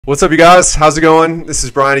What's up, you guys? How's it going? This is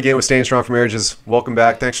Brian again with Staying Strong for Marriages. Welcome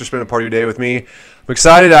back. Thanks for spending a part of your day with me. I'm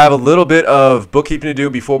excited. I have a little bit of bookkeeping to do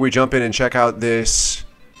before we jump in and check out this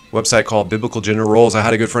website called Biblical Gender Roles. I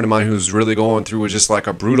had a good friend of mine who's really going through just like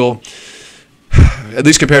a brutal, at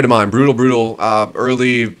least compared to mine, brutal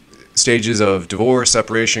early stages of divorce,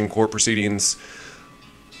 separation, court proceedings,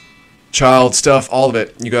 child stuff, all of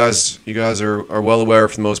it. You guys are well aware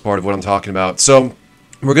for the most part of what I'm talking about. So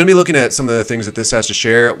we're going to be looking at some of the things that this has to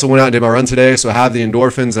share. So I went out and did my run today, so I have the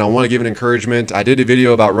endorphins, and I want to give an encouragement. I did a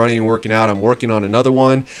video about running and working out. I'm working on another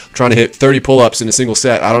one. I'm trying to hit 30 pull-ups in a single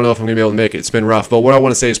set. I don't know if I'm going to be able to make it. It's been rough. But what I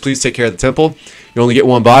want to say is please take care of the temple. You only get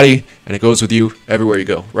one body, and it goes with you everywhere you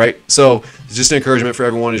go, right? So it's just an encouragement for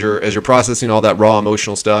everyone as you're processing all that raw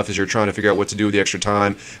emotional stuff, as you're trying to figure out what to do with the extra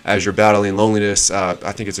time, as you're battling loneliness.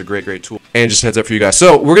 I think it's a great tool. And just a heads up for you guys.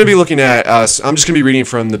 So we're going to be looking at, I'm just going to be reading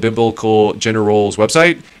from the Biblical Gender Roles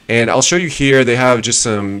website. And I'll show you here, they have just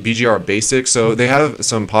some BGR basics. So they have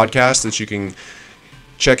some podcasts that you can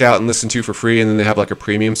check out and listen to for free. And then they have like a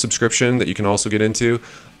premium subscription that you can also get into.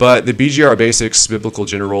 But the BGR basics, Biblical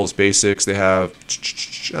Gender Roles basics, they have,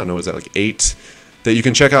 I don't know, is that like 8 that you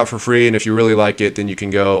can check out for free. And if you really like it, then you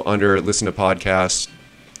can go under listen to podcasts.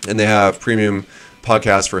 And they have premium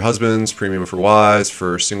podcasts for husbands, premium for wives,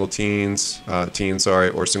 for single teens,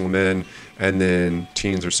 or single men, and then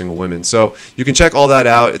teens or single women. So you can check all that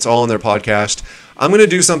out. It's all in their podcast. I'm going to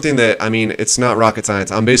do something that, it's not rocket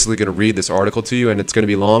science. I'm basically going to read this article to you, and it's going to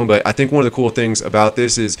be long, but I think one of the cool things about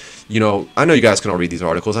this is, I know you guys can all read these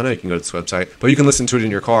articles. I know you can go to this website, but you can listen to it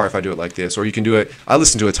in your car if I do it like this, or you can do it. I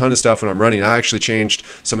listen to a ton of stuff when I'm running. I actually changed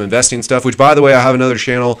some investing stuff, which, by the way, I have another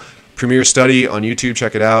channel, Premier Study on YouTube.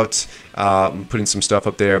 Check it out. I'm putting some stuff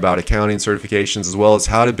up there about accounting certifications, as well as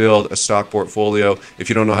how to build a stock portfolio. If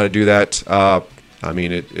you don't know how to do that,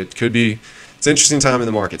 it could be, it's an interesting time in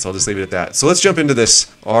the market, so I'll just leave it at that. So let's jump into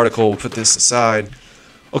this article. We'll put this aside.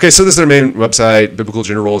 Okay, so this is their main website,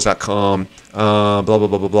 biblicalgenderroles.com, blah, blah,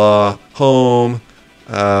 blah, blah, blah, home,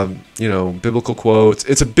 biblical quotes.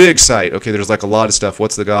 It's a big site. Okay, there's like a lot of stuff.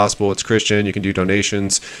 What's the gospel? It's Christian. You can do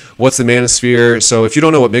donations. What's the manosphere? So if you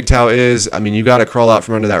don't know what MGTOW is, you got to crawl out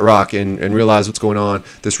from under that rock and realize what's going on.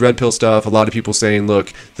 This red pill stuff, a lot of people saying,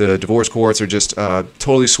 look, the divorce courts are just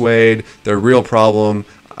totally swayed. They're a real problem.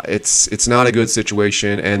 It's not a good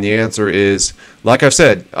situation. And the answer is, like I've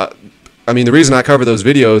said, the reason I cover those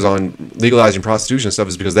videos on legalizing prostitution and stuff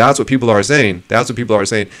is because that's what people are saying. That's what people are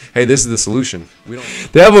saying. Hey, this is the solution.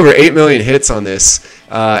 They have over 8 million hits on this,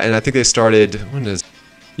 and I think they started,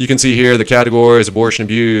 you can see here the categories: abortion,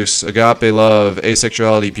 abuse, agape love,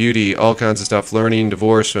 asexuality, beauty, all kinds of stuff, learning,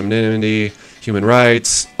 divorce, femininity, human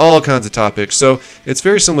rights, all kinds of topics. So it's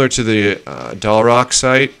very similar to the Doll Rock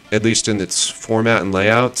site, at least in its format and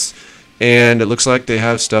layouts. And it looks like they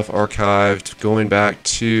have stuff archived going back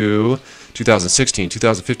to 2016,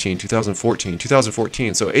 2015,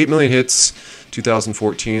 2014. So 8 million hits,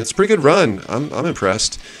 2014. It's a pretty good run. I'm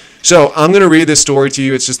impressed. So I'm going to read this story to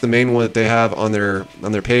you. It's just the main one that they have on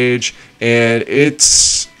their page, and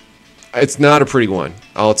it's not a pretty one.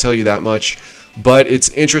 I'll tell you that much. But it's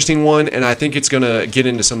an interesting one, and I think it's going to get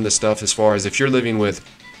into some of the stuff as far as if you're living with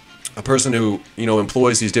a person who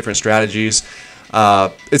employs these different strategies.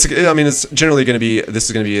 It's generally going to be, this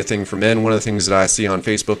is going to be a thing for men. One of the things that I see on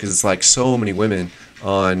Facebook is it's like so many women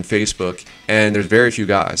on Facebook, and there's very few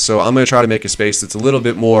guys. So I'm going to try to make a space that's a little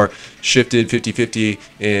bit more shifted 50-50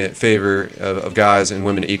 in favor of guys and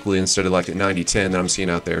women equally, instead of like the 90-10 that I'm seeing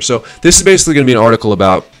out there. So this is basically going to be an article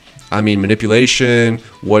about, manipulation.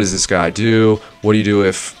 What does this guy do? What do you do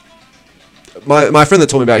if... My friend that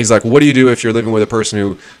told me about it, he's like, what do you do if you're living with a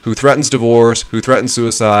person who threatens divorce, who threatens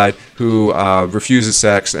suicide, who refuses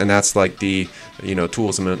sex, and that's like the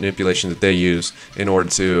tools of manipulation that they use in order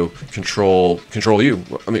to control you.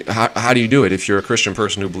 How do you do it if you're a Christian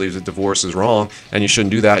person who believes that divorce is wrong and you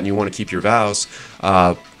shouldn't do that, and you want to keep your vows?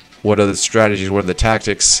 What are the strategies? What are the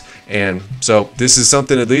tactics? And so this is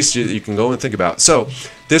something at least you can go and think about. So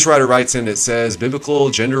this writer writes in, it says,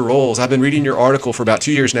 Biblical Gender Roles. I've been reading your article for about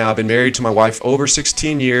 2 years now. I've been married to my wife over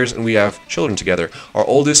 16 years, and we have children together, our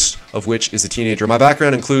oldest of which is a teenager. My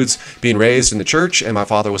background includes being raised in the church, and my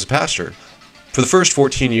father was a pastor. For the first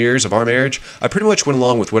 14 years of our marriage, I pretty much went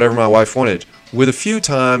along with whatever my wife wanted, with a few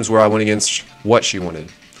times where I went against what she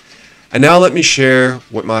wanted. And now let me share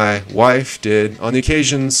what my wife did on the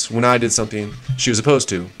occasions when I did something she was opposed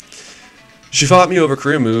to. She fought me over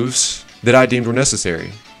career moves that I deemed were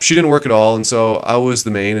necessary. She didn't work at all, and so I was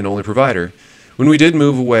the main and only provider. When we did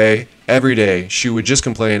move away, every day she would just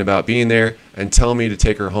complain about being there and tell me to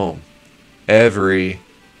take her home. Every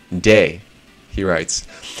day, he writes.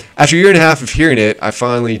 After a year and a half of hearing it, I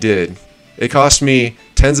finally did. It cost me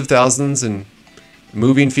tens of thousands in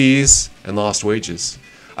moving fees and lost wages.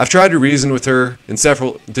 I've tried to reason with her in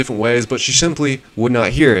several different ways, but she simply would not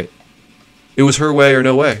hear it. It was her way or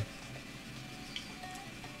no way.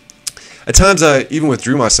 At times I even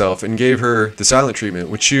withdrew myself and gave her the silent treatment,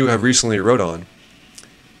 which you have recently wrote on.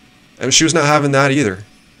 And she was not having that either.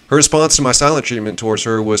 Her response to my silent treatment towards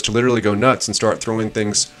her was to literally go nuts and start throwing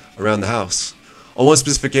things around the house. On one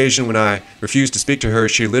specific occasion when I refused to speak to her,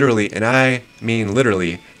 she literally, and I mean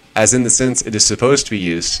literally, as in the sense it is supposed to be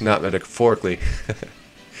used, not metaphorically,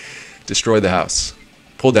 destroyed the house.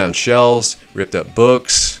 Pulled down shelves, ripped up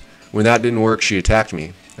books. When that didn't work, she attacked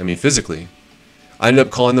me. I mean physically. I ended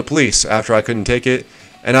up calling the police after I couldn't take it,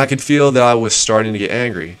 and I could feel that I was starting to get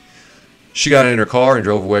angry. She got in her car and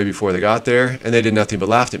drove away before they got there, and they did nothing but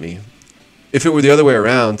laughed at me. If it were the other way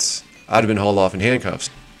around, I'd have been hauled off in handcuffs.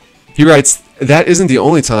 He writes, that isn't the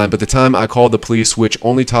only time, but the time I called the police, which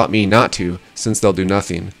only taught me not to, since they'll do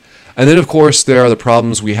nothing. And then, of course, there are the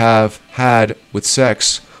problems we have had with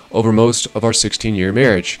sex over most of our 16-year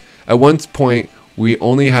marriage. At one point, we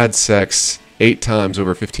only had sex 8 times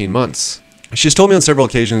over 15 months. She's told me on several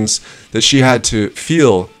occasions that she had to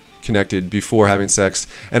feel connected before having sex,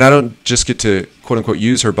 and I don't just get to quote-unquote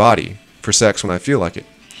use her body for sex when I feel like it.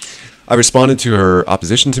 I responded to her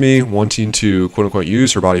opposition to me wanting to quote-unquote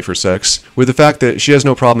use her body for sex with the fact that she has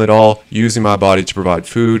no problem at all using my body to provide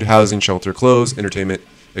food, housing, shelter, clothes, entertainment,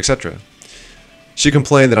 etc. She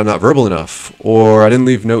complained that I'm not verbal enough, or I didn't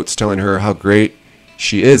leave notes telling her how great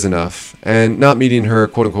she is enough, and not meeting her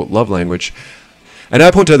quote-unquote love language. And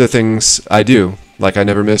I point to other things I do, like I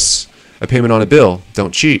never miss a payment on a bill,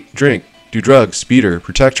 don't cheat, drink, do drugs, beat her,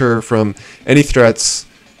 protect her from any threats,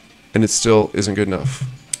 and it still isn't good enough.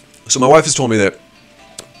 So my wife has told me that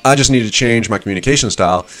I just need to change my communication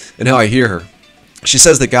style and how I hear her. She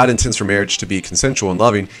says that God intends for marriage to be consensual and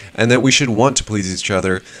loving, and that we should want to please each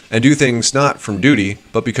other and do things not from duty,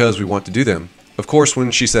 but because we want to do them. Of course, when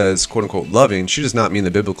she says, quote-unquote, loving, she does not mean the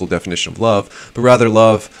biblical definition of love, but rather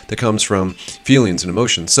love that comes from feelings and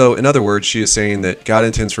emotions. So, in other words, she is saying that God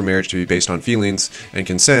intends for marriage to be based on feelings and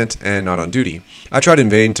consent and not on duty. I tried in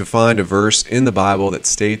vain to find a verse in the Bible that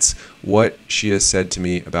states what she has said to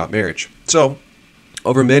me about marriage. So,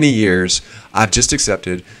 over many years, I've just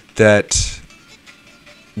accepted that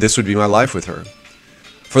this would be my life with her.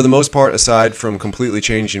 For the most part, aside from completely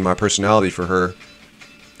changing my personality for her,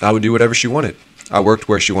 I would do whatever she wanted. I worked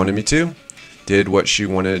where she wanted me to, did what she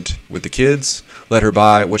wanted with the kids, let her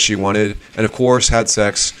buy what she wanted, and of course had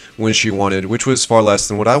sex when she wanted, which was far less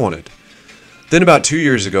than what I wanted. Then about 2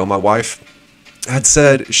 years ago, my wife had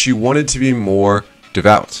said she wanted to be more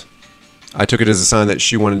devout. I took it as a sign that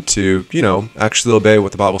she wanted to, actually obey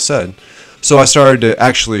what the Bible said. So I started to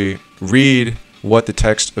actually read what the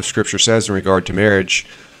text of Scripture says in regard to marriage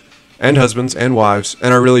and husbands and wives,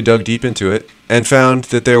 and I really dug deep into it and found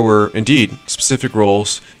that there were indeed specific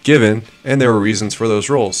roles given, and there were reasons for those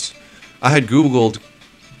roles. I had Googled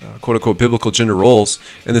quote-unquote biblical gender roles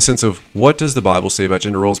in the sense of what does the Bible say about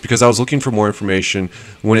gender roles, because I was looking for more information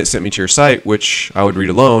when it sent me to your site, which I would read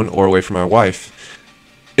alone or away from my wife.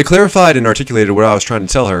 It clarified and articulated what I was trying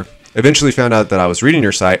to tell her. Eventually found out that I was reading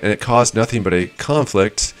your site, and it caused nothing but a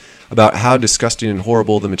conflict about how disgusting and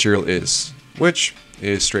horrible the material is, which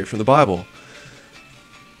is straight from the Bible.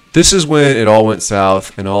 This is when it all went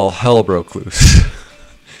south and all hell broke loose.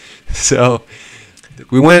 So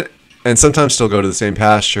we went and sometimes still go to the same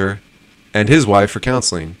pastor and his wife for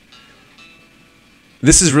counseling.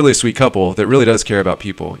 This is really a sweet couple that really does care about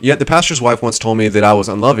people. Yet the pastor's wife once told me that I was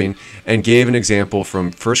unloving and gave an example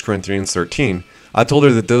from 1 Corinthians 13. I told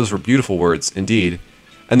her that those were beautiful words indeed.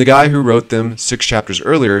 And the guy who wrote them 6 chapters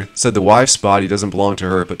earlier said the wife's body doesn't belong to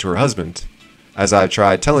her but to her husband. As I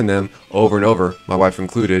tried telling them over and over, my wife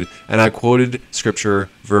included, and I quoted scripture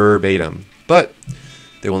verbatim. But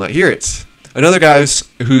they will not hear it. Another guy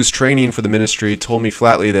who's training for the ministry told me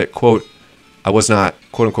flatly that, quote, I was not,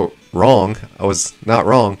 quote unquote, wrong. I was not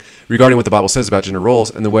wrong regarding what the Bible says about gender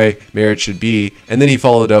roles and the way marriage should be. And then he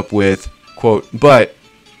followed up with, quote, but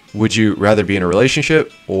would you rather be in a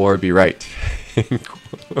relationship or be right?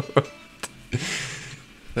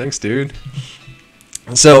 Thanks, dude.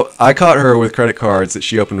 So I caught her with credit cards that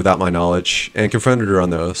she opened without my knowledge and confronted her on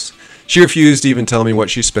those. She refused to even tell me what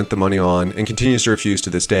she spent the money on and continues to refuse to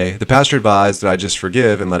this day. The pastor advised that I just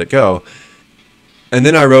forgive and let it go. And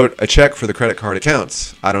then I wrote a check for the credit card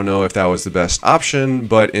accounts. I don't know if that was the best option,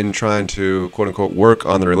 but in trying to, quote unquote, work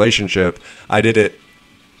on the relationship, I did it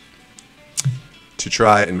to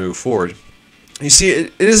try and move forward. You see,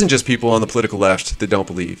 it isn't just people on the political left that don't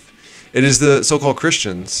believe. It is the so-called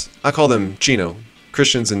Christians. I call them Chino,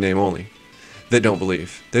 Christians in name only. that don't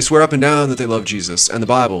believe. They swear up and down that they love Jesus and the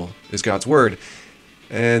Bible is God's word.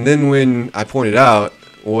 And then when I point it out,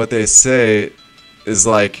 what they say is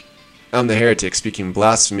like, I'm the heretic speaking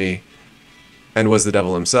blasphemy and was the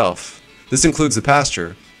devil himself. This includes the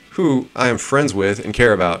pastor, who I am friends with and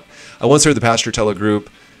care about. I once heard the pastor tell a group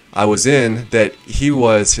I was in that he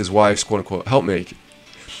was his wife's quote-unquote helpmate.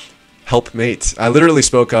 I literally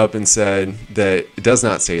spoke up and said that it does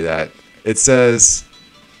not say that. It says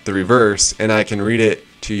the reverse, and I can read it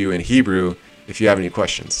to you in Hebrew if you have any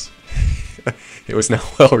questions. It was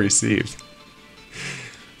not well received.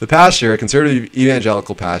 The pastor, a conservative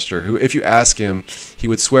evangelical pastor, who if you ask him, he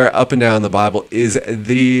would swear up and down the Bible is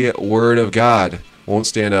the Word of God, won't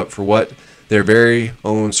stand up for what their very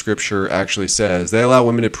own scripture actually says. They allow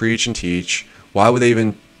women to preach and teach. Why would they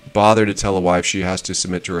even bother to tell a wife she has to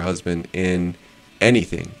submit to her husband in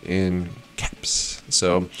anything, in caps?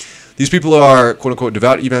 So these people are quote-unquote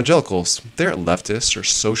devout evangelicals. They aren't leftists or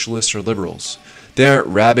socialists or liberals. They aren't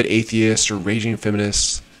rabid atheists or raging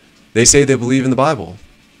feminists. They say they believe in the Bible.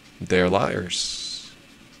 They are liars.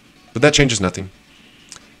 But that changes nothing.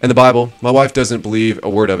 And the Bible, my wife doesn't believe a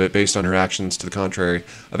word of it based on her actions to the contrary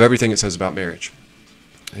of everything it says about marriage.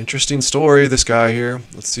 Interesting story, this guy here.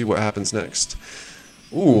 Let's see what happens next.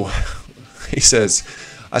 Ooh, he says,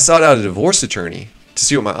 I sought out a divorce attorney to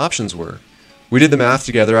see what my options were. We did the math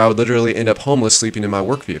together. I would literally end up homeless sleeping in my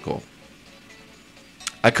work vehicle.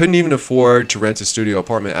 I couldn't even afford to rent a studio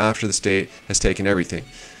apartment after the state has taken everything.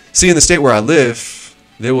 See, in the state where I live,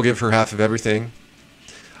 they will give her half of everything.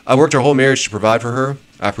 I worked our whole marriage to provide for her.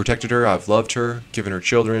 I've protected her. I've loved her, given her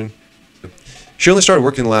children. She only started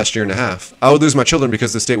working the last year and a half. I would lose my children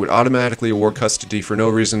because the state would automatically award custody for no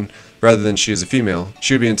reason rather than she is a female.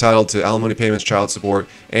 She would be entitled to alimony payments, child support,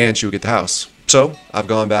 and she would get the house. So I've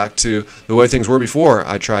gone back to the way things were before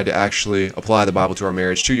I tried to actually apply the Bible to our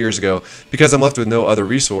marriage 2 years ago because I'm left with no other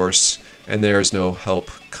resource and there is no help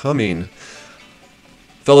coming.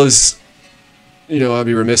 Fellas, I'd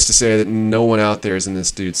be remiss to say that no one out there is in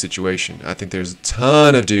this dude's situation. I think there's a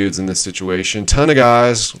ton of dudes in this situation, ton of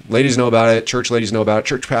guys. Ladies know about it, church ladies know about it,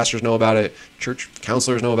 church pastors know about it, church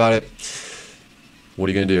counselors know about it. What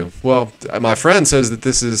are you going to do? Well, my friend says that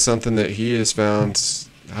this is something that he has found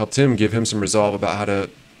helped him, give him some resolve about how to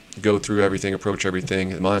go through everything, approach everything,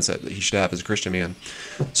 the mindset that he should have as a Christian man.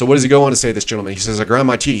 So what does he go on to say, this gentleman? He says, I grind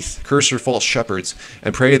my teeth, curse your false shepherds,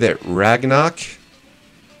 and pray that Ragnarok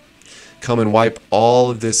come and wipe all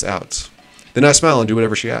of this out. Then I smile and do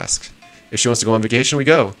whatever she asks. If she wants to go on vacation, we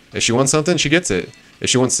go. If she wants something, she gets it. If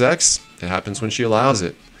she wants sex, it happens when she allows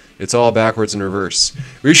it. It's all backwards and reverse.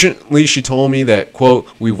 Recently, she told me that, quote,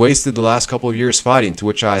 we've wasted the last couple of years fighting, to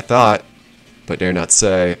which I thought, but dare not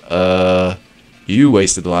say, you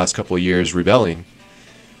wasted the last couple of years rebelling.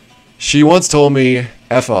 She once told me,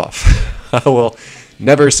 F off. I will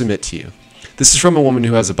never submit to you. This is from a woman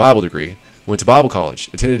who has a Bible degree, went to Bible college,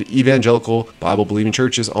 attended evangelical, Bible-believing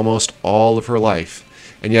churches almost all of her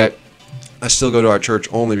life. And yet, I still go to our church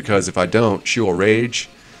only because if I don't, she will rage,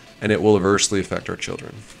 and it will adversely affect our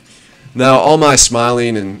children. Now, all my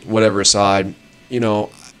smiling and whatever aside,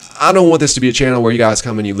 I don't want this to be a channel where you guys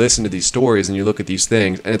come and you listen to these stories and you look at these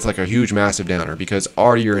things, and it's like a huge, massive downer because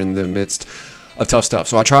already you're in the midst of tough stuff.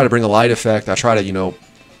 So I try to bring a light effect. I try to,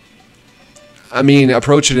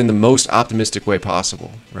 approach it in the most optimistic way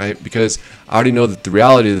possible, right? Because I already know that the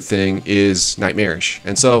reality of the thing is nightmarish.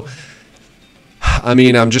 And so,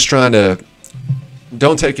 I'm just trying to,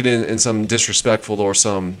 don't take it in some disrespectful or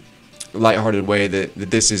some lighthearted way that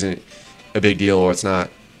this isn't a big deal or it's not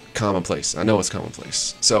commonplace. I know it's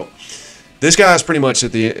commonplace. So this guy is pretty much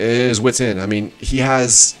at his wit's end. He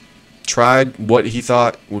has tried what he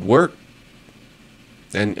thought would work.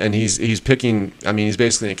 And he's picking, he's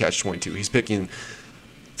basically in a catch-22. He's picking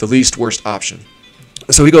the least worst option.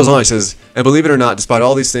 So he goes on, he says, and believe it or not, despite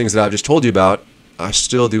all these things that I've just told you about, I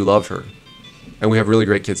still do love her. And we have really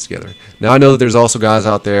great kids together. Now I know that there's also guys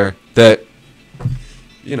out there that,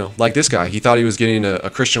 like this guy. He thought he was getting a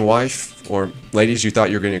Christian wife, or ladies, you thought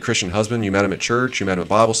you were getting a Christian husband. You met him at church, you met him at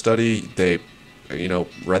Bible study. They,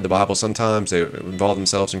 read the Bible sometimes. They involved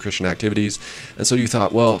themselves in Christian activities. And so you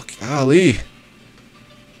thought, well, golly,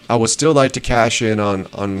 I would still like to cash in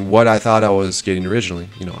on what I thought I was getting originally.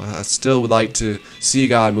 I still would like to see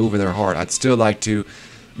God move in their heart. I'd still like to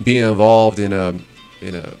be involved in a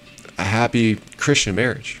happy Christian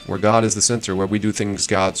marriage where God is the center, where we do things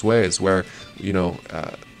God's ways, where,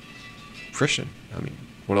 Christian.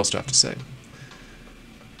 What else do I have to say?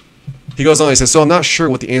 He goes on, he says, so I'm not sure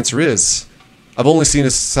what the answer is. I've only seen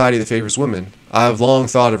a society that favors women. I've long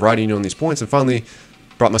thought of writing on these points and finally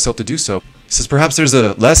brought myself to do so. He says, perhaps there's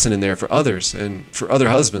a lesson in there for others and for other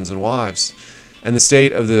husbands and wives. and the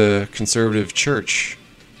state of the conservative church.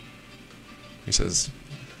 He says,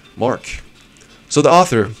 Mark. So the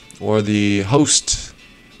author, or the host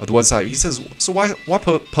of the website, he says, so why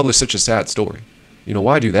publish such a sad story?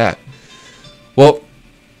 Why do that? Well,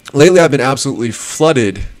 lately I've been absolutely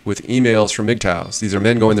flooded with emails from MGTOWs. These are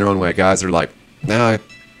men going their own way. Guys, they're like, nah,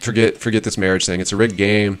 forget this marriage thing. It's a rigged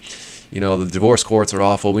game. The divorce courts are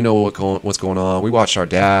awful. We know what's going on. We watched our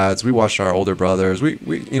dads. We watched our older brothers. We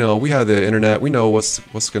have the internet. We know what's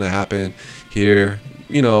going to happen here.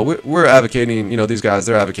 We're advocating, these guys,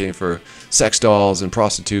 they're advocating for sex dolls and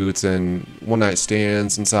prostitutes and one-night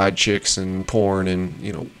stands and side chicks and porn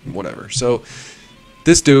and, whatever. So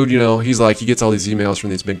this dude, he's like, he gets all these emails from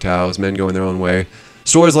these MGTOWs, men going their own way.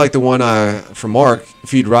 Stories like the one from Mark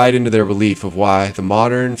feed right into their belief of why the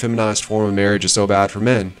modern feminized form of marriage is so bad for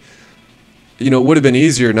men. It would have been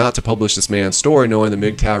easier not to publish this man's story knowing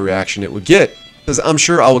the MGTOW reaction it would get. Because I'm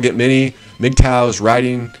sure I will get many MGTOWs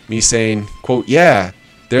writing me saying, quote, yeah,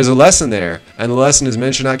 there's a lesson there, and the lesson is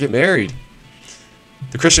men should not get married.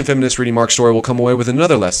 The Christian feminist reading Mark's story will come away with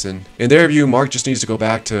another lesson. In their view, Mark just needs to go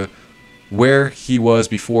back to where he was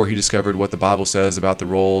before he discovered what the Bible says about the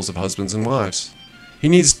roles of husbands and wives. He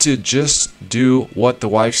needs to just do what the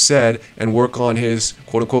wife said and work on his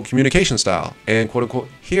quote-unquote communication style and quote-unquote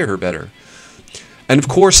hear her better. And of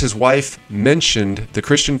course, his wife mentioned the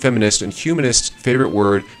Christian feminist and humanist favorite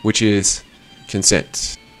word, which is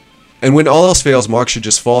consent. And when all else fails, Mark should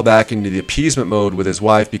just fall back into the appeasement mode with his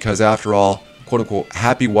wife because after all, quote-unquote,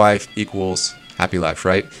 happy wife equals happy life,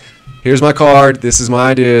 right? Here's my card. This is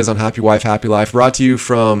my ideas on happy wife, happy life, brought to you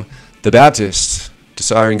from the Baptists,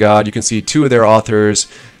 Desiring God. You can see two of their authors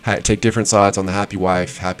take different sides on the happy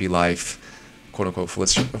wife, happy life, quote-unquote,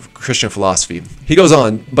 Christian philosophy. He goes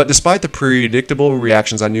on, but despite the predictable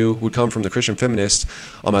reactions I knew would come from the Christian feminists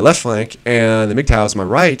on my left flank and the MGTOWs on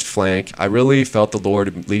my right flank, I really felt the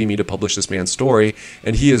Lord leading me to publish this man's story,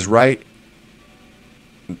 and he is right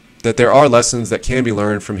that there are lessons that can be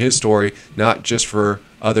learned from his story, not just for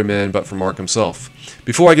other men, but for Mark himself.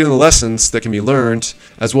 Before I get into the lessons that can be learned,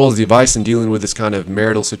 as well as the advice in dealing with this kind of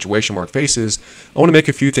marital situation Mark faces, I want to make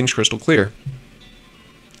a few things crystal clear.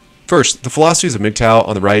 First, the philosophies of MGTOW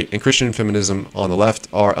on the right and Christian feminism on the left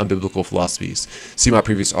are unbiblical philosophies. See my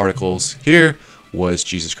previous articles here, Was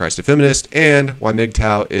Jesus Christ a Feminist? And Why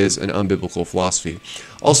MGTOW is an Unbiblical Philosophy.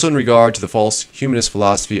 Also in regard to the false humanist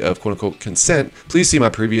philosophy of quote-unquote consent, please see my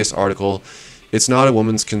previous article, It's Not a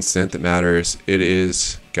Woman's Consent That Matters, It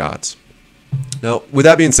Is God's. Now, with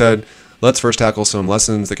that being said, let's first tackle some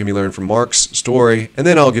lessons that can be learned from Mark's story, and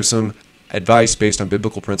then I'll give some advice based on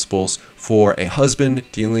biblical principles for a husband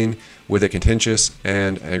dealing with a contentious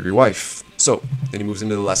and angry wife. So, then he moves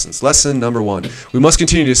into the lessons. Lesson number 1. We must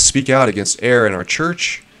continue to speak out against error in our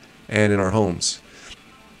church and in our homes.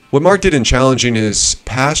 What Mark did in challenging his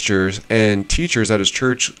pastors and teachers at his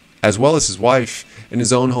church, as well as his wife in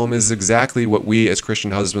his own home, is exactly what we as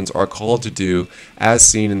Christian husbands are called to do, as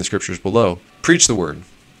seen in the scriptures below. Preach the word.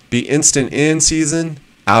 Be instant in season,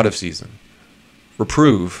 out of season.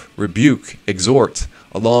 Reprove, rebuke, exhort,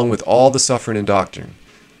 along with all the suffering and doctrine.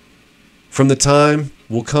 From the time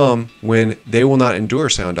will come when they will not endure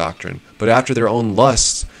sound doctrine, but after their own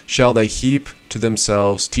lusts shall they heap to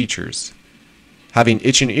themselves teachers, having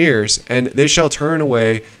itching ears, and they shall turn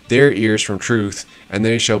away their ears from truth, and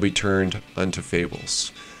they shall be turned unto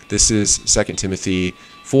fables. This is 2 Timothy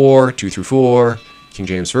 4, 2-4, King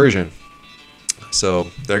James Version. So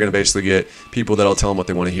they're going to basically get people that'll tell them what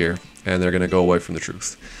they want to hear, and they're going to go away from the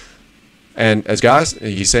truth. And as guys,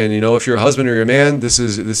 he's saying, if you're a husband or you're a man, this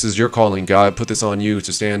is your calling. God put this on you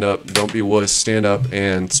to stand up. Don't be a wuss. Stand up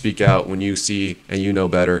and speak out when you see and you know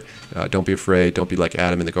better. Don't be afraid. Don't be like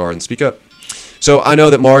Adam in the garden. Speak up. So I know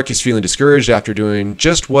that Mark is feeling discouraged after doing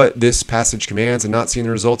just what this passage commands and not seeing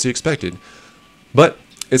the results he expected. But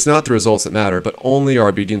it's not the results that matter, but only our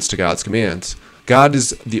obedience to God's commands. God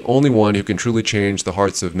is the only one who can truly change the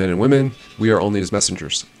hearts of men and women. We are only his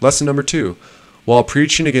messengers. Lesson number 2. While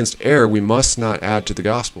preaching against error, we must not add to the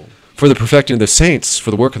gospel. For the perfecting of the saints, for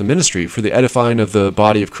the work of the ministry, for the edifying of the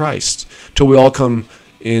body of Christ, till we all come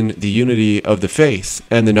in the unity of the faith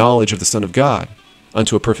and the knowledge of the Son of God,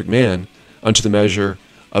 unto a perfect man, unto the measure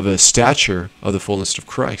of a stature of the fullness of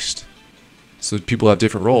Christ. So people have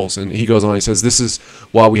different roles. And he goes on, he says, this is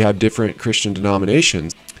why we have different Christian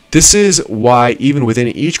denominations. This is why even within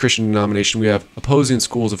each Christian denomination we have opposing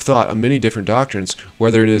schools of thought on many different doctrines,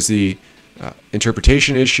 whether it is the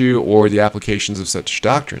interpretation issue or the applications of such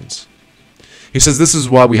doctrines. He says this is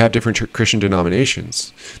why we have different Christian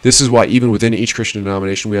denominations. This is why even within each Christian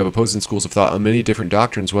denomination we have opposing schools of thought on many different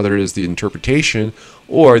doctrines, whether it is the interpretation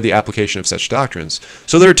or the application of such doctrines.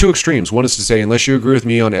 So there are two extremes. One is to say, unless you agree with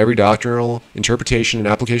me on every doctrinal interpretation and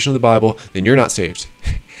application of the Bible, then you're not saved.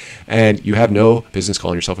 And you have no business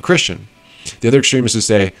calling yourself a Christian. The other extreme is to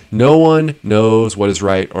say, no one knows what is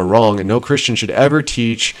right or wrong, and no Christian should ever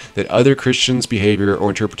teach that other Christians' behavior or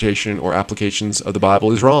interpretation or applications of the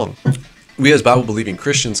Bible is wrong. We as Bible-believing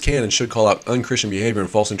Christians can and should call out unchristian behavior and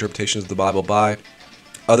false interpretations of the Bible by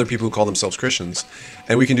other people who call themselves Christians,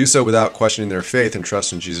 and we can do so without questioning their faith and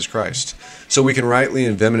trust in Jesus Christ. So we can rightly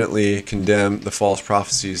and vehemently condemn the false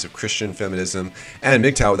prophecies of Christian feminism and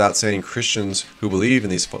MGTOW without saying Christians who believe in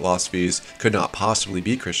these philosophies could not possibly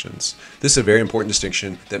be Christians. This is a very important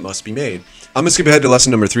distinction that must be made. I'm going to skip ahead to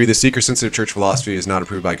lesson number 3. The seeker-sensitive church philosophy is not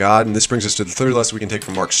approved by God, and this brings us to the third lesson we can take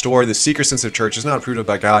from Mark's story. The seeker-sensitive church is not approved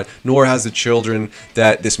by God, nor has the children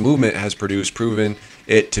that this movement has produced proven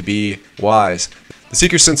it to be wise. The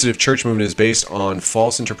seeker-sensitive church movement is based on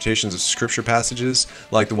false interpretations of scripture passages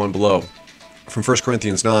like the one below. From 1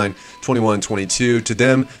 Corinthians 9, 21-22, to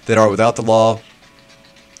them that are without the law,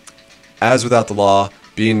 as without the law,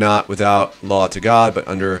 being not without law to God, but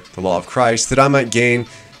under the law of Christ, that I might gain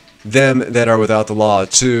them that are without the law.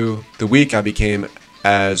 To the weak I became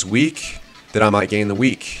as weak, that I might gain the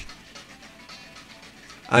weak.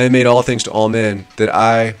 I have made all things to all men, that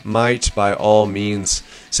I might by all means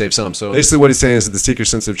save some. So basically what he's saying is that the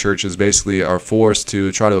seeker-sensitive churches basically are forced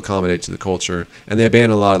to try to accommodate to the culture, and they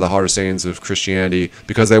abandon a lot of the harder sayings of Christianity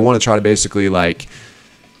because they want to try to basically like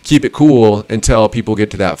keep it cool until people get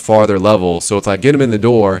to that farther level. So it's like get them in the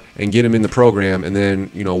door and get them in the program, and then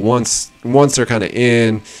once they're kind of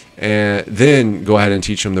in, and then go ahead and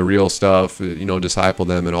teach them the real stuff, disciple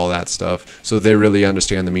them and all that stuff, so they really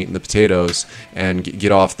understand the meat and the potatoes and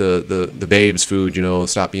get off the babes food,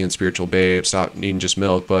 stop being spiritual babes, stop needing just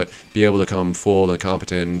milk, but be able to come full and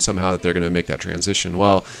competent, and somehow that they're going to make that transition.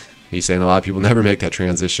 Well, he's saying a lot of people never make that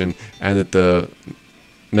transition, and that the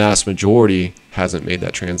mass majority hasn't made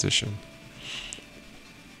that transition.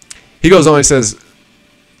 He goes on, he says,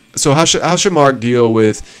 so how should Mark deal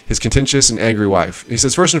with his contentious and angry wife? He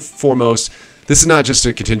says, first and foremost, this is not just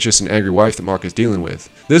a contentious and angry wife that Mark is dealing with.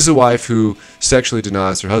 This is a wife who sexually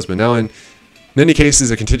denies her husband. Now, in many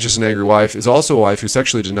cases, a contentious and angry wife is also a wife who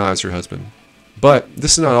sexually denies her husband. But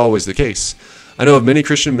this is not always the case. I know of many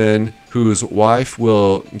Christian men whose wife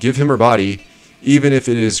will give him her body, even if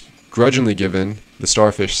it is grudgingly given, the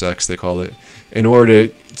starfish sex they call it, in order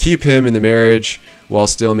to keep him in the marriage while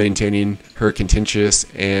still maintaining her contentious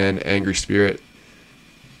and angry spirit.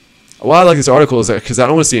 Why I like this article is that because I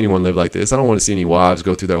don't want to see anyone live like this. I don't want to see any wives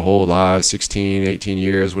go through their whole lives, 16, 18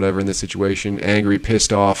 years, whatever, in this situation, angry,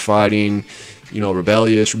 pissed off, fighting,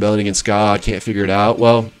 rebellious, rebelling against God, can't figure it out.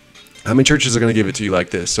 Well, how many churches are going to give it to you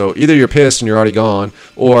like this? So either you're pissed and you're already gone,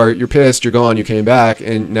 or you're pissed, you're gone, you came back,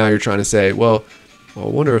 and now you're trying to say, well, I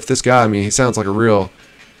wonder if this guy, he sounds like a real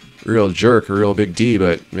jerk, a real big D,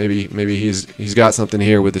 but maybe he's got something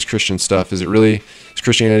here with this Christian stuff. Is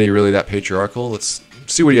Christianity really that patriarchal? Let's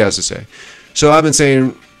see what he has to say. So I've been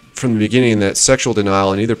saying from the beginning that sexual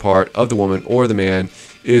denial in either part of the woman or the man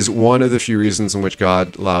is one of the few reasons in which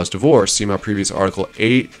God allows divorce. See my previous article,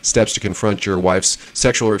 8 steps to confront your wife's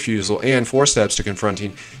sexual refusal and 4 steps to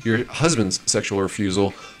confronting your husband's sexual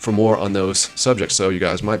refusal for more on those subjects. So you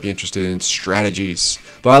guys might be interested in strategies.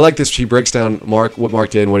 But I like this. He breaks down what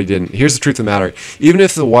Mark did and what he didn't. Here's the truth of the matter. Even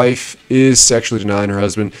if the wife is sexually denying her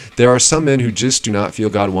husband, there are some men who just do not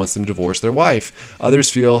feel God wants them to divorce their wife.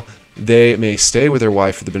 Others feel they may stay with their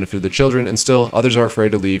wife for the benefit of their children, and still others are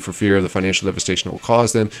afraid to leave for fear of the financial devastation it will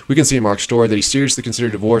cause them. We can see in Mark's story that he seriously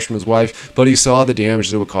considered divorce from his wife, but he saw the damage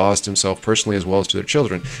that it would cause to himself personally as well as to their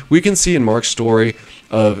children. We can see in Mark's story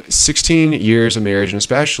of 16 years of marriage, and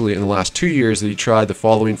especially in the last 2 years, that he tried the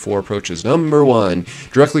following 4 approaches. Number 1,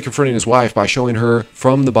 directly confronting his wife by showing her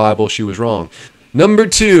from the Bible she was wrong. Number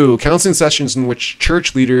 2, counseling sessions in which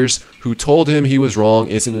church leaders who told him he was wrong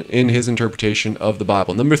is in his interpretation of the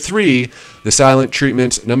Bible. Number 3, the silent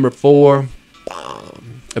treatment. Number 4,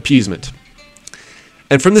 appeasement.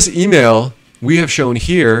 And from this email we have shown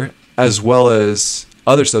here, as well as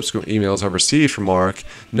other subsequent emails I've received from Mark,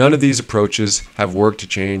 none of these approaches have worked to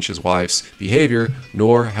change his wife's behavior,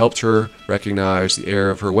 nor helped her recognize the error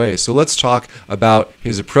of her ways. So let's talk about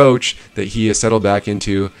his approach that he has settled back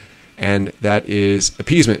into, and that is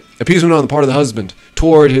appeasement. Appeasement on the part of the husband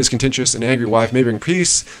toward his contentious and angry wife may bring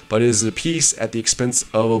peace, but it is a peace at the expense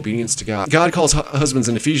of obedience to God. God calls husbands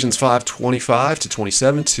in Ephesians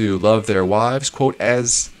 5:25-27 to love their wives, quote,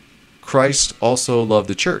 as Christ also loved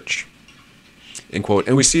the church, end quote.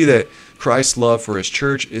 And we see that Christ's love for his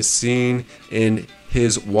church is seen in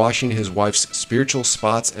his washing his wife's spiritual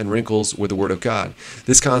spots and wrinkles with the word of God.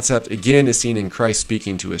 This concept again is seen in Christ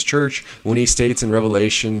speaking to his church when he states in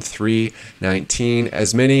Revelation 3:19,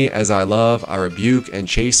 "As many as I love, I rebuke and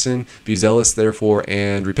chasten. Be zealous therefore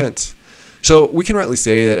and repent." So we can rightly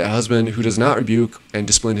say that a husband who does not rebuke and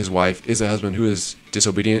discipline his wife is a husband who is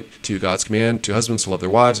disobedient to God's command to husbands to love their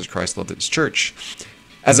wives as Christ loved his church.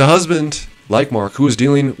 As a husband, like Mark, who is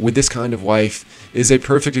dealing with this kind of wife, is a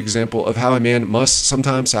perfect example of how a man must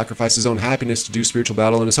sometimes sacrifice his own happiness to do spiritual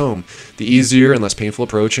battle in his home. The easier and less painful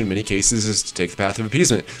approach in many cases is to take the path of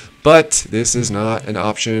appeasement, but this is not an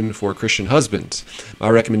option for a Christian husband. My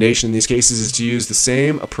recommendation in these cases is to use the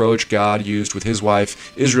same approach God used with his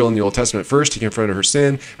wife Israel in the Old Testament. First, he confronted her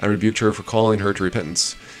sin and rebuked her for calling her to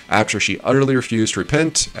repentance. After she utterly refused to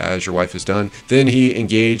repent, as your wife has done, then he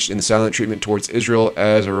engaged in the silent treatment towards Israel,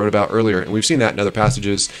 as I wrote about earlier. And we've seen that in other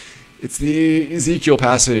passages. It's the Ezekiel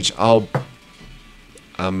passage I'm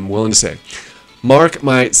willing to say. Mark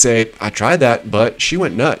might say, I tried that, but she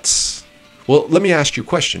went nuts. Well, let me ask you a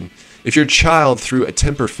question. If your child threw a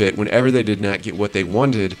temper fit whenever they did not get what they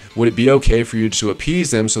wanted, would it be okay for you to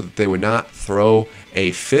appease them so that they would not throw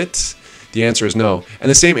a fit? The answer is no. And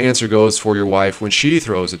the same answer goes for your wife when she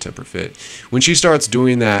throws a temper fit. When she starts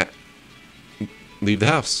doing that, leave the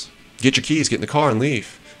house. Get your keys, get in the car, and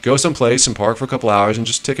leave. Go someplace and park for a couple hours and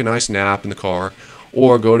just take a nice nap in the car,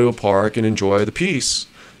 or go to a park and enjoy the peace.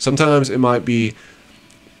 Sometimes it might be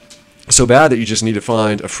so bad that you just need to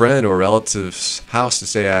find a friend or a relative's house to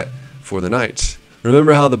stay at for the night.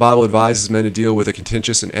 Remember how the Bible advises men to deal with a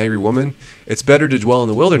contentious and angry woman? It's better to dwell in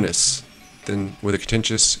the wilderness than with a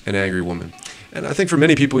contentious and angry woman. And I think for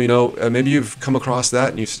many people, maybe you've come across that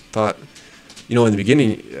and you've thought, in the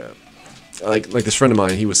beginning, like this friend of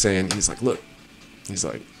mine, he was saying, he's like, do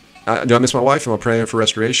I miss my wife? Am I praying for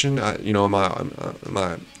restoration? Am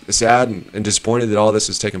I sad and disappointed that all this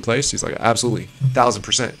has taken place? He's like, absolutely,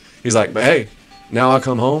 1,000%. He's like, but hey, now I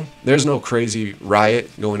come home, there's no crazy riot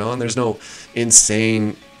going on. There's no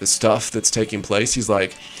insane stuff that's taking place. He's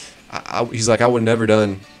like, I would have never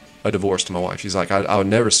done a divorce to my wife. He's like, I would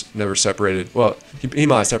never separated. Well, he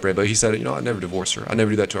might have separated, but he said, I'd never divorce her. I'd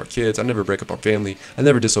never do that to our kids. I'd never break up our family. I'd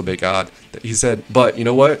never disobey God. He said, but you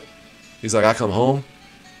know what? He's like, I come home.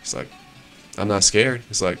 He's like, I'm not scared.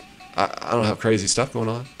 He's like, I don't have crazy stuff going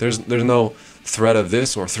on. There's no threat of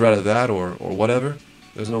this or threat of that or whatever.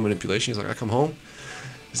 There's no manipulation. He's like, I come home.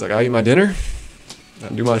 He's like, I eat my dinner. I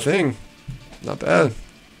do my thing. Not bad.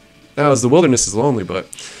 Now, as the wilderness is lonely, but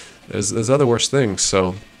there's other worse things.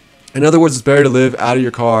 So, in other words, it's better to live out of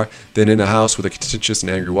your car than in a house with a contentious and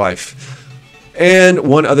angry wife. And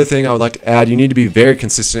one other thing I would like to add, you need to be very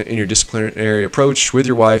consistent in your disciplinary approach with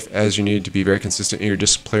your wife, as you need to be very consistent in your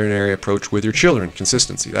disciplinary approach with your children.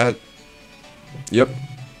 Consistency. Yep.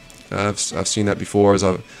 I've seen that before.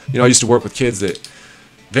 I used to work with kids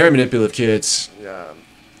very manipulative kids,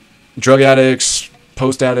 drug addicts,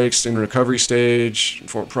 post-addicts in the recovery stage,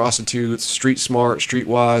 for prostitutes, street smart,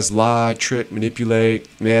 streetwise, lie, trick, manipulate.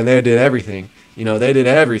 Man, they did everything. They did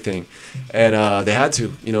everything. And they had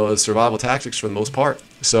to. It was survival tactics for the most part.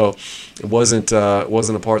 So it wasn't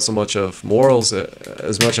a part so much of morals,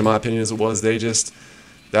 as much in my opinion as it was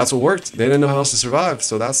that's what worked. They didn't know how else to survive.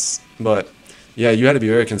 But yeah, you had to be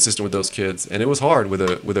very consistent with those kids. And it was hard with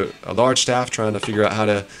a large staff trying to figure out how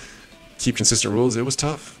to keep consistent rules. It was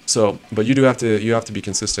tough. But you have to be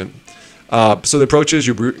consistent. So the approach is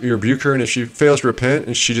you rebuke her, and if she fails to repent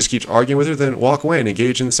and she just keeps arguing with her, then walk away and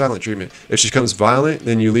engage in the silent treatment. If she becomes violent,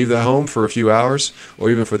 then you leave the home for a few hours or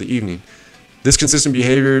even for the evening. This consistent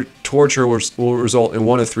behavior towards her will result in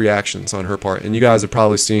one of three actions on her part. And you guys have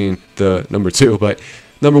probably seen the number two, but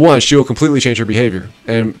number one, she will completely change her behavior.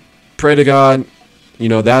 And pray to God,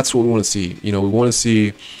 that's what we want to see. We want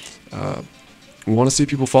to see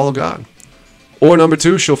people follow God. Or number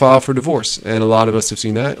two, she'll file for divorce, and a lot of us have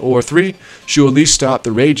seen that. Or three, she'll at least stop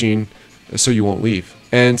the raging so you won't leave.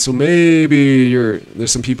 And so maybe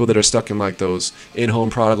there's some people that are stuck in like those in-home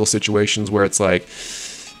prodigal situations where it's like,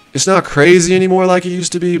 it's not crazy anymore like it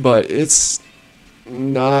used to be, but it's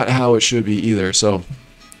not how it should be either. So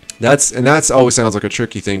that's always sounds like a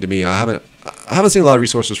tricky thing to me. I haven't seen a lot of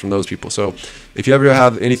resources from those people. So if you ever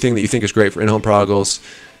have anything that you think is great for in-home prodigals,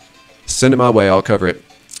 send it my way. I'll cover it.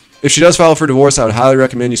 If she does file for divorce, I would highly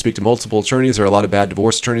recommend you speak to multiple attorneys. There are a lot of bad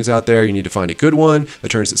divorce attorneys out there. You need to find a good one,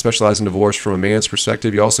 attorneys that specialize in divorce from a man's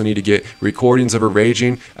perspective. You also need to get recordings of her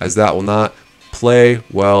raging, as that will not play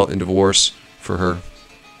well in divorce for her.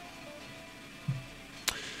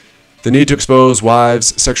 The need to expose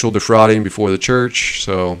wives' sexual defrauding before the church.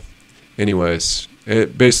 So, anyways,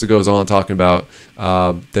 it basically goes on talking about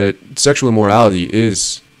that sexual immorality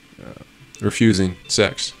is refusing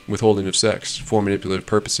sex, withholding of sex for manipulative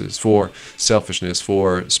purposes, for selfishness,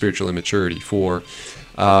 for spiritual immaturity, for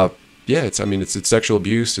it's sexual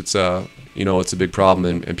abuse. It's it's a big problem,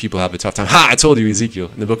 and people have a tough time. I told you, Ezekiel,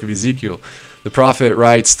 in the book of Ezekiel, the prophet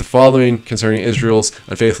writes the following concerning Israel's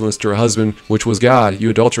unfaithfulness to her husband, which was God.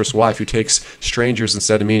 You adulterous wife who takes strangers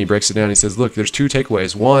instead of me. And he breaks it down. He says, look, there's two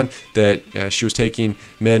takeaways. One, that she was taking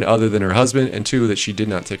men other than her husband, and two, that she did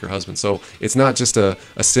not take her husband. So it's not just a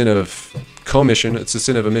sin of commission, it's a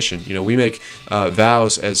sin of omission. We make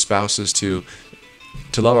vows as spouses to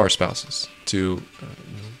love our spouses, to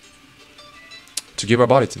give our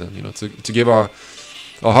body to them, to give our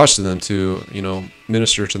hearts to them, to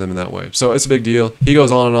minister to them in that way. So it's a big deal. He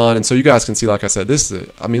goes on, and so you guys can see, like I said, this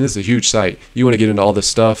is a huge site. You want to get into all this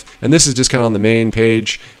stuff, and this is just kind of on the main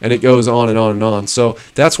page, and it goes on and on and on. So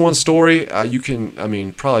that's one story. You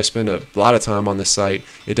can, probably spend a lot of time on this site.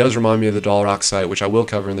 It does remind me of the Doll Rock site, which I will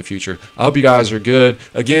cover in the future. I hope you guys are good.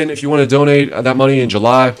 Again, if you want to donate that money in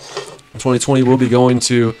July 2020, we'll be going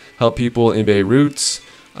to help people in Beirut.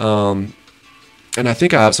 And I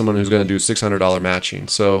think I have someone who's going to do $600 matching.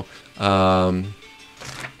 So,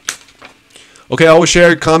 okay, always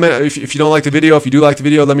share, comment if you don't like the video. If you do like the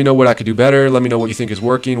video, let me know what I could do better. Let me know what you think is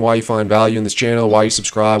working, why you find value in this channel, why you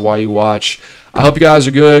subscribe, why you watch. I hope you guys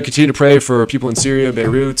are good. Continue to pray for people in Syria,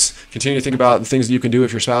 Beirut. Continue to think about the things that you can do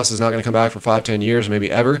if your spouse is not going to come back for 5, 10 years, maybe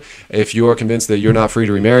ever. If you're convinced that you're not free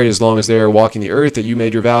to remarry as long as they're walking the earth, that you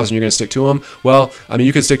made your vows and you're going to stick to them, well,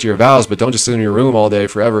 you can stick to your vows, but don't just sit in your room all day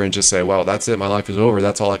forever and just say, well, that's it, my life is over.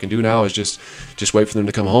 That's all I can do now is just wait for them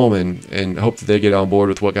to come home and hope that they get on board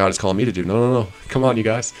with what God is calling me to do. No. Come on, you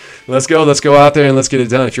guys. Let's go out there and let's get it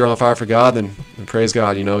done. If you're on fire for God, then praise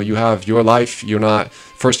God. You have your life. You're not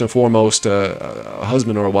first and foremost a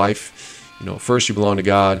husband or a wife. First you belong to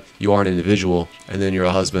God. You are an individual, and then you're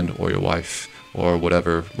a husband or your wife or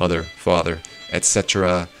whatever, mother, father,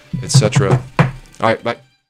 etc., etc. All right, bye.